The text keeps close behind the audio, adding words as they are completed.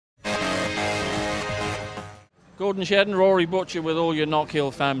Gordon Shedden, Rory Butcher with all your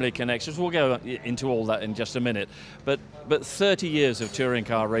Knockhill family connections. We'll go into all that in just a minute. But 30 years of touring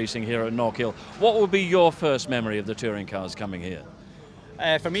car racing here at Knockhill. What will be your first memory of the touring cars coming here?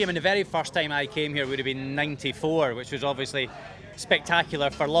 For me, I mean, the very first time I came here would have been '94, which was obviously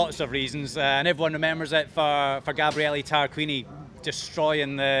spectacular for lots of reasons. And everyone remembers it for Gabriele Tarquini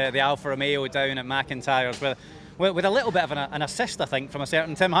destroying the Alfa Romeo down at McIntyre's with a little bit of an assist, I think, from a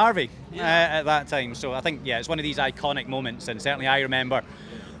certain Tim Harvey at that time. So I think, yeah, it's one of these iconic moments, and certainly I remember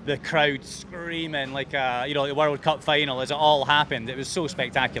the crowd screaming like the World Cup final as it all happened. It was so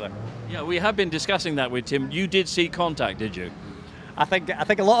spectacular. Yeah, we have been discussing that with Tim. You did see contact, did you? I think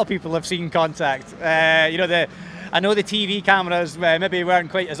a lot of people have seen contact. I know the TV cameras maybe weren't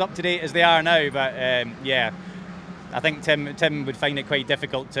quite as up to date as they are now, but yeah, I think Tim would find it quite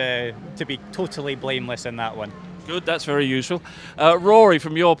difficult to be totally blameless in that one. Good, that's very useful. Rory,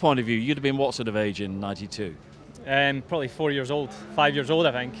 from your point of view, you'd have been what sort of age in '92? Probably 4 years old, 5 years old,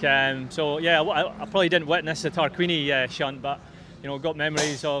 I think. So yeah, I probably didn't witness the Tarquini shunt, but got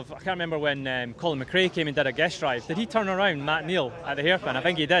memories of, I can't remember when Colin McRae came and did a guest drive. Did he turn around Matt Neal at the hairpin? I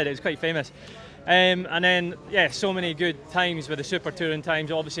think he did. It was quite famous. And then, yeah, so many good times with the Super Touring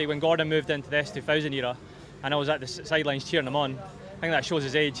times. Obviously, when Gordon moved into the S2000 era, and I was at the sidelines cheering him on. I think that shows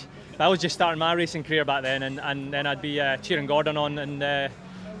his age. But I was just starting my racing career back then, and then I'd be cheering Gordon on and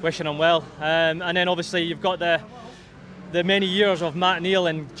wishing him well. And then obviously you've got the many years of Matt Neal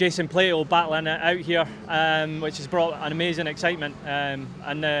and Jason Plato battling it out here, which has brought an amazing excitement.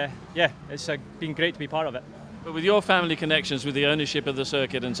 Yeah, it's been great to be part of it. But with your family connections, with the ownership of the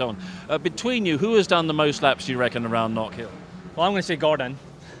circuit and so on, between you, who has done the most laps, do you reckon, around Knockhill? Well, I'm going to say Gordon.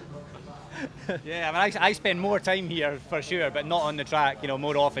 Yeah, I mean, I spend more time here for sure, but not on the track.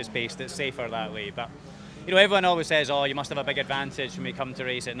 More office-based. It's safer that way. But everyone always says, "Oh, you must have a big advantage when we come to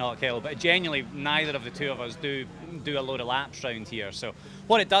race at Knockhill." But genuinely, neither of the two of us do a load of laps round here. So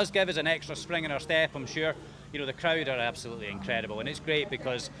what it does give is an extra spring in our step, I'm sure. The crowd are absolutely incredible, and it's great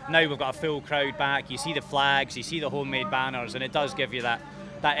because now we've got a full crowd back. You see the flags, you see the homemade banners, and it does give you that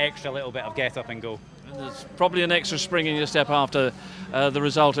extra little bit of get up and go. And there's probably an extra spring in your step after the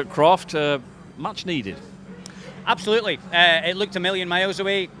result at Croft. Much needed. Absolutely. It looked a million miles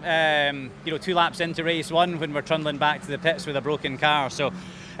away, 2 laps into race one when we're trundling back to the pits with a broken car. So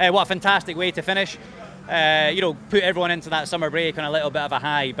what a fantastic way to finish. Put everyone into that summer break on a little bit of a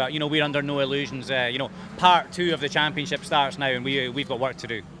high, but we're under no illusions. Part 2 of the championship starts now, and we've got work to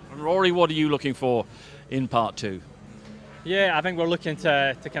do. And Rory, what are you looking for in part 2? Yeah, I think we're looking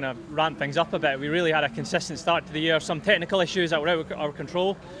to kind of ramp things up a bit. We really had a consistent start to the year, some technical issues that were out of our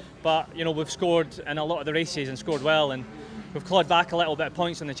control, but we've scored in a lot of the races and scored well, and we've clawed back a little bit of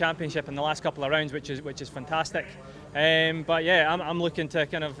points in the championship in the last couple of rounds, which is fantastic. But yeah, I'm looking to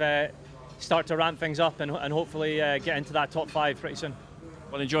kind of start to ramp things up and hopefully get into that top 5 pretty soon.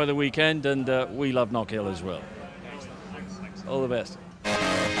 Well, enjoy the weekend, and we love Knockhill as well. Thanks. All the best.